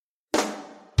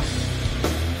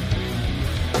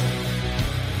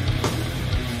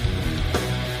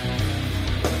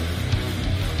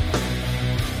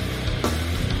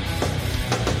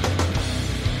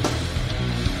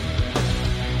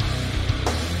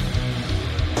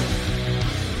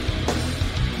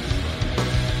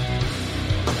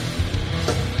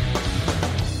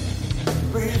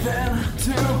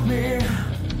me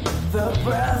the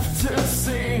breath to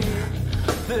sing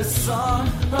this song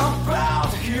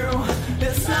about you.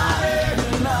 It's not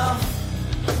enough.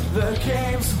 The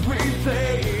games we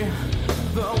play,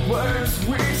 the words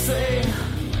we say.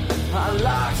 I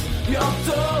locked your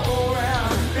door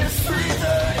and it's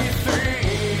 3:33,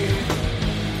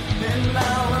 and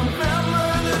I remember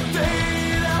the day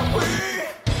that we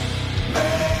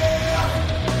met.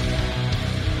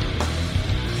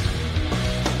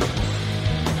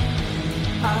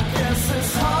 I guess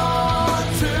it's hard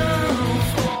to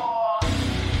forget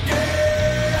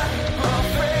a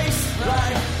face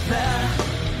like that.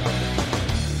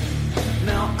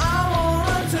 Now I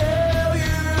wanna tell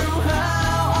you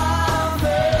how I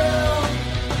felt.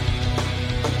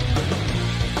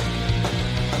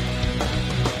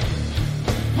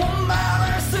 One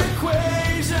balanced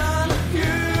equation,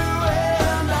 you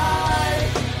and I.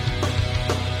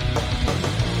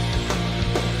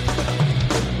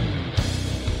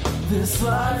 This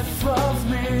life of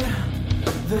me,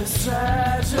 this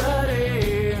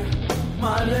tragedy,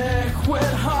 my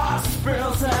liquid heart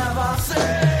spills. Have I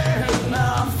said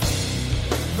enough?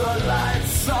 The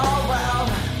lights are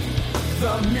out,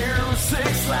 the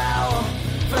music's loud.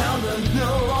 Found a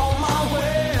note on my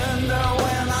window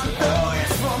and I know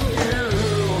it's from you.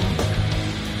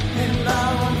 And I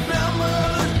remember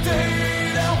the day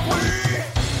that we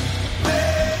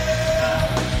met.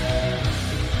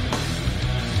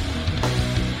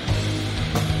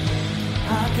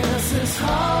 I guess it's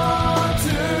hard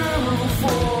to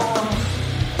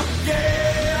forget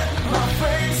my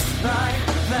face like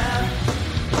that.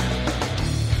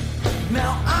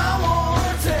 Now I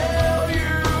wanna tell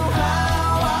you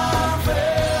how I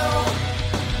felt.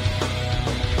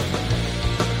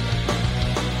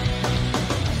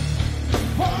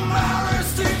 One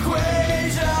balanced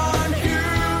equation, you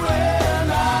and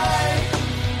I.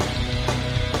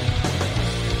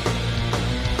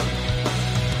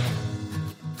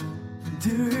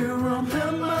 Do you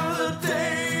remember the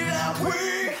day that we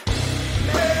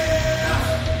met?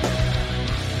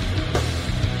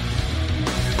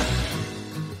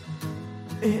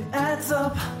 It adds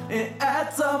up, it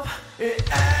adds up, it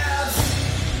adds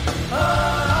up.